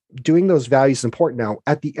 So doing those values is important. Now,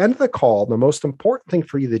 at the end of the call, the most important thing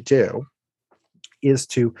for you to do is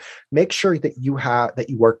to make sure that you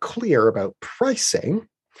are clear about pricing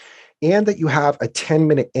and that you have a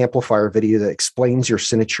 10-minute amplifier video that explains your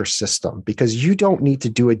signature system, because you don't need to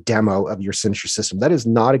do a demo of your signature system. That is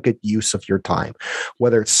not a good use of your time,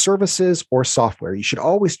 whether it's services or software. You should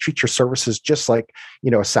always treat your services just like,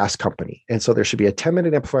 a SaaS company. And so there should be a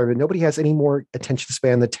 10-minute amplifier video. Nobody has any more attention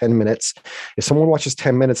span than 10 minutes. If someone watches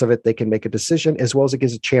 10 minutes of it, they can make a decision, as well as it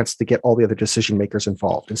gives a chance to get all the other decision makers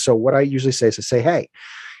involved. And so what I usually say is to say, hey,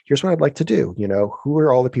 here's what I'd like to do. Who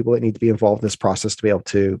are all the people that need to be involved in this process to be able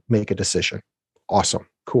to make a decision? Awesome.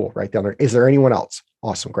 Cool. Right down there. Is there anyone else?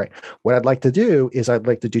 Awesome. Great. What I'd like to do is I'd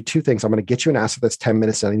like to do two things. I'm going to get you an asset that's 10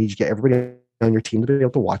 minutes and I need you to get everybody on your team to be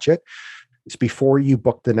able to watch it. It's before you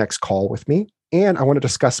book the next call with me. And I want to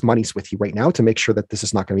discuss monies with you right now to make sure that this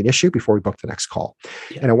is not going to be an issue before we book the next call.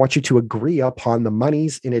 Yeah. And I want you to agree upon the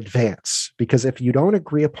monies in advance, because if you don't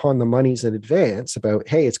agree upon the monies in advance about,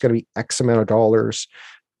 hey, it's going to be X amount of dollars,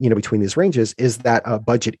 between these ranges, is that a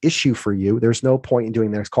budget issue for you? There's no point in doing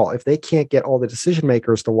the next call. If they can't get all the decision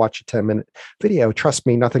makers to watch a 10-minute video, trust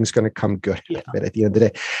me, nothing's going to come good at the end of the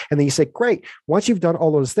day. And then you say, great, once you've done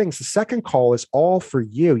all those things, the second call is all for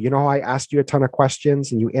you. I asked you a ton of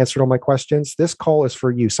questions and you answered all my questions. This call is for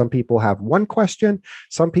you. Some people have one question.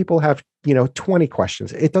 Some people have 20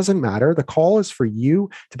 questions. It doesn't matter. The call is for you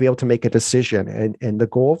to be able to make a decision. And the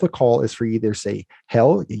goal of the call is for you to say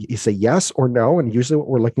you say yes or no. And usually what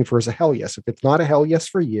we're looking for is a hell yes. If it's not a hell yes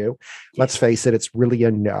for you, let's face it, it's really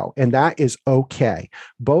a no. And that is okay.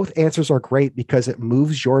 Both answers are great because it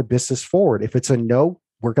moves your business forward. If it's a no,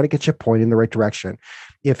 we're going to get you pointed in the right direction.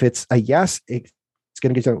 If it's a yes, it's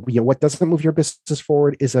going to get what doesn't move your business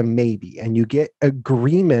forward is a maybe, and you get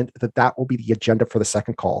agreement that will be the agenda for the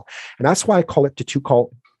second call. And that's why I call it the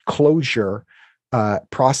two-call closure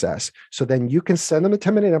process. So then you can send them a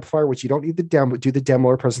 10-minute amplifier, which you don't need do the demo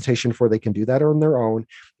or presentation for. They can do that on their own.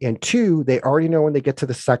 And two, they already know when they get to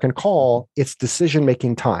the second call, it's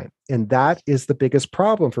decision-making time. And that is the biggest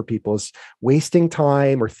problem for people, is wasting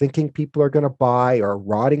time or thinking people are going to buy, or a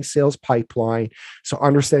rotting sales pipeline. So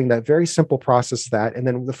understanding that very simple process, and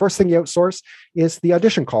then the first thing you outsource is the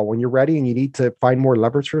audition call. When you're ready and you need to find more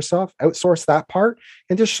leverage for yourself, outsource that part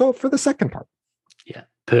and just show up for the second part. Yeah,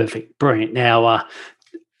 perfect. Brilliant. Now,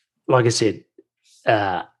 like I said,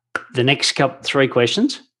 the next three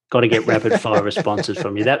questions, got to get rapid fire responses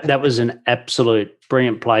from you. That was an absolute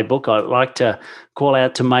brilliant playbook. I'd like to call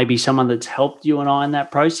out to maybe someone that's helped you and I in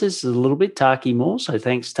that process a little bit, Taki Moore. So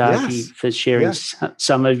thanks, Taki, for sharing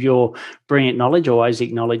some of your brilliant knowledge. Always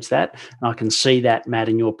acknowledge that. And I can see that, Matt,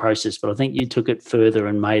 in your process, but I think you took it further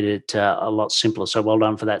and made it a lot simpler. So well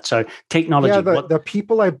done for that. So technology. Yeah, the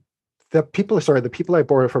people I The people I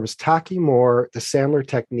borrowed from is Taki Moore, the Sandler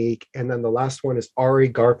Technique, and then the last one is Ari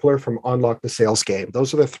Garpler from Unlock the Sales Game.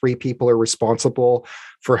 Those are the three people who are responsible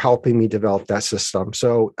for helping me develop that system.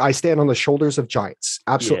 So I stand on the shoulders of giants.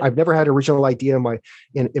 Absolutely. Yeah. I've never had an original idea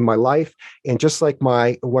in my life. And just like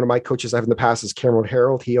one of my coaches I have in the past is Cameron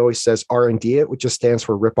Harold, he always says R&D it, which just stands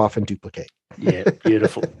for rip off and duplicate. Yeah,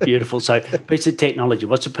 beautiful, beautiful. So piece of technology.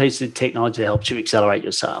 What's a piece of technology that helps you accelerate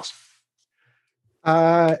your sales?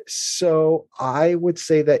 So I would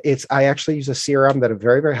say that I actually use a CRM that I'm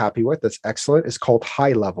very, very happy with. That's excellent. It's called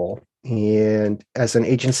High Level. And as an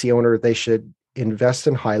agency owner, they should invest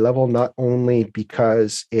in High Level, not only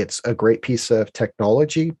because it's a great piece of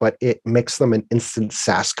technology, but it makes them an instant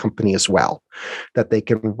SaaS company as well that they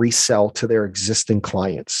can resell to their existing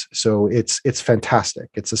clients. So it's fantastic.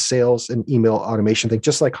 It's a sales and email automation thing,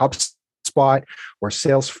 just like HubSpot or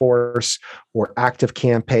Salesforce or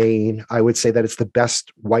ActiveCampaign. I would say that it's the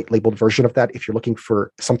best white labeled version of that. If you're looking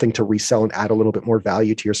for something to resell and add a little bit more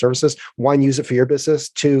value to your services, one, use it for your business.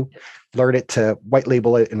 Two, learn it to white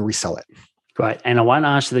label it and resell it. Great. And I won't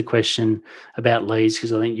ask you the question about leads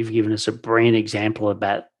because I think you've given us a brilliant example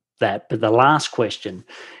about that. But the last question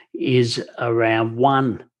is around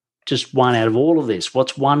one out of all of this.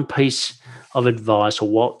 What's one piece of advice or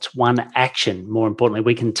what's one action, more importantly,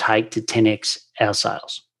 we can take to 10x our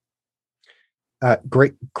sales?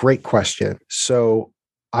 Great question. So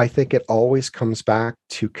I think it always comes back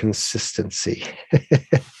to consistency.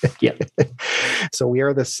 Yeah. So we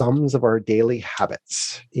are the sums of our daily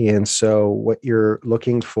habits. And so what you're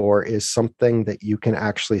looking for is something that you can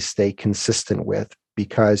actually stay consistent with,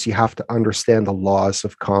 because you have to understand the laws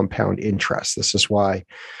of compound interest. This is why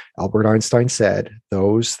Albert Einstein said,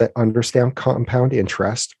 those that understand compound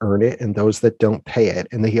interest earn it, and those that don't pay it.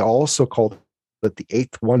 And he also called it the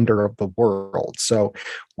eighth wonder of the world. So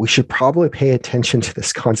we should probably pay attention to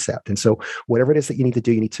this concept. And so whatever it is that you need to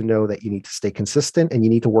do, you need to know that you need to stay consistent, and you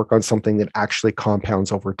need to work on something that actually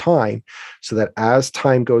compounds over time, so that as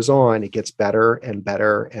time goes on, it gets better and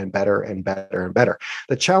better and better and better and better.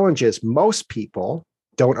 The challenge is most people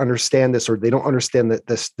don't understand this, or they don't understand that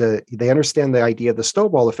they understand the idea of the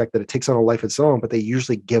snowball effect, that it takes on a life of its own, but they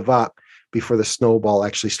usually give up before the snowball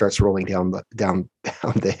actually starts rolling down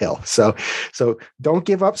the hill. So don't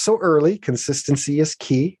give up so early. Consistency is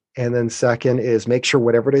key. And then second is make sure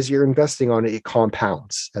whatever it is you're investing on, it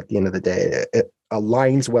compounds at the end of the day. It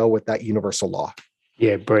aligns well with that universal law.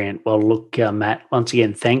 Yeah, brilliant. Well, look, Matt, once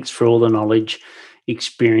again, thanks for all the knowledge,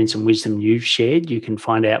 experience, and wisdom you've shared. You can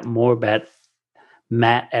find out more about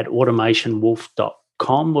Matt at automationwolf.com.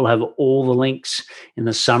 We'll have all the links in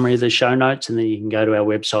the summary of the show notes, and then you can go to our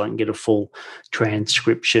website and get a full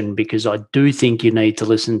transcription, because I do think you need to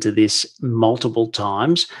listen to this multiple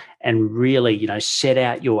times and really, set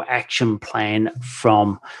out your action plan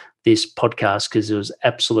from this podcast, because it was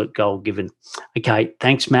absolute gold given. Okay,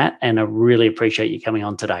 thanks, Matt, and I really appreciate you coming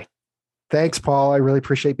on today. Thanks, Paul. I really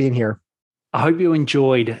appreciate being here. I hope you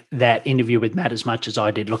enjoyed that interview with Matt as much as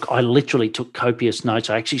I did. Look, I literally took copious notes.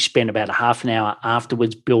 I actually spent about a half an hour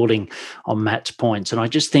afterwards building on Matt's points. And I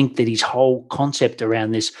just think that his whole concept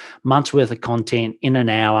around this month's worth of content in an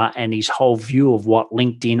hour, and his whole view of what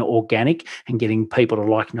LinkedIn organic and getting people to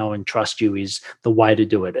like, know, and trust you is the way to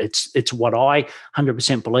do it. It's what I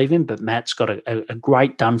 100% believe in, but Matt's got a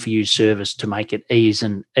great done-for-you service to make it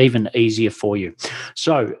even easier for you.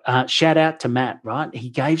 So shout out to Matt, right? He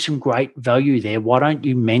gave some great value there. Why don't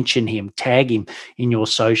you mention him, tag him in your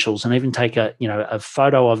socials, and even take a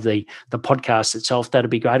photo of the podcast itself? That'd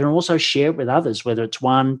be great. And also share it with others, whether it's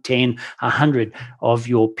 1, 10, 100 of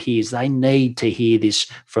your peers. They need to hear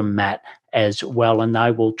this from Matt as well, and they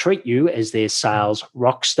will treat you as their sales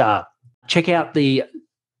rock star. Check out the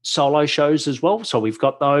solo shows as well. So we've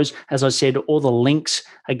got those. As I said, all the links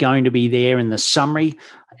are going to be there in the summary.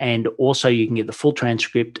 And also you can get the full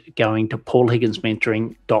transcript going to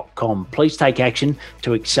paulhigginsmentoring.com. Please take action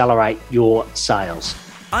to accelerate your sales.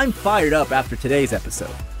 I'm fired up after today's episode.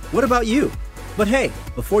 What about you? But hey,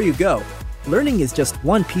 before you go, learning is just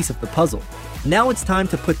one piece of the puzzle. Now it's time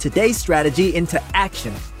to put today's strategy into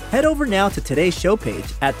action. Head over now to today's show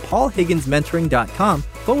page at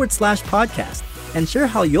paulhigginsmentoring.com/podcast and share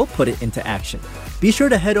how you'll put it into action. Be sure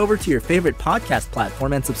to head over to your favorite podcast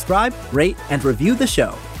platform and subscribe, rate, and review the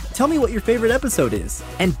show. Tell me what your favorite episode is.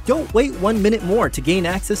 And don't wait 1 minute more to gain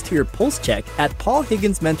access to your pulse check at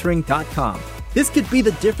paulhigginsmentoring.com. This could be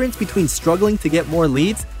the difference between struggling to get more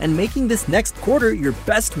leads and making this next quarter your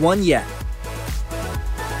best one yet.